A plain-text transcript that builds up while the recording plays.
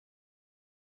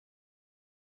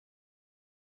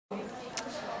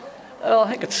Well,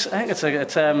 it's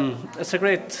a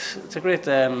great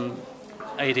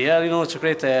idea. You know, it's a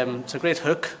great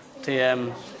hook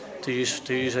to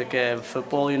use like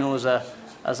football. You know, as a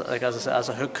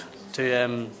hook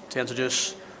to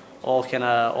introduce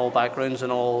all backgrounds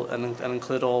and and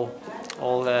include all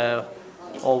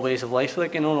ways of life,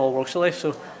 like, you know, and all walks of life.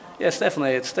 So yeah, it's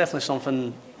definitely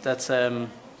something that's a new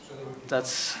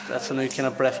kind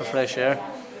of breath of fresh air,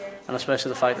 and especially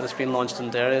the fact that it's been launched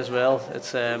in Derry as well.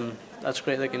 That's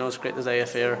great. Like, you know, it's great that the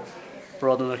AFA are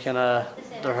broadening their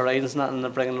horizons and that, and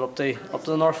they're bringing it up to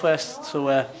the northwest. So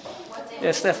yeah,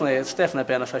 it's definitely a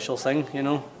beneficial thing, you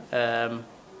know.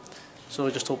 So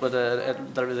we just hope that it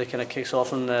really kind of kicks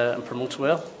off and promotes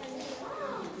well.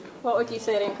 What would you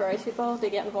say to encourage people to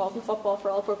get involved in Football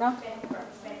for All programme?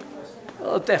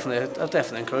 Well, I've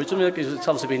definitely encouraged them, because it's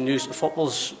obviously been used.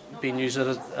 Football's been used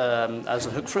as a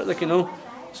hook for it, like, you know.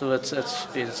 So it's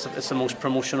the most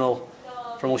promotional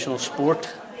sport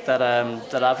that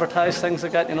advertise things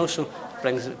like that, you know. So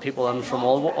brings people in from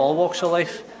all walks of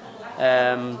life.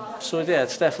 So yeah,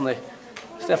 it's definitely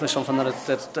something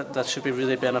that should be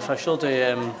really beneficial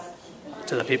to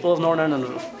the people of Northern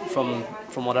Ireland from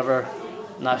whatever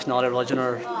nationality, religion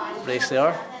or race they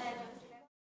are.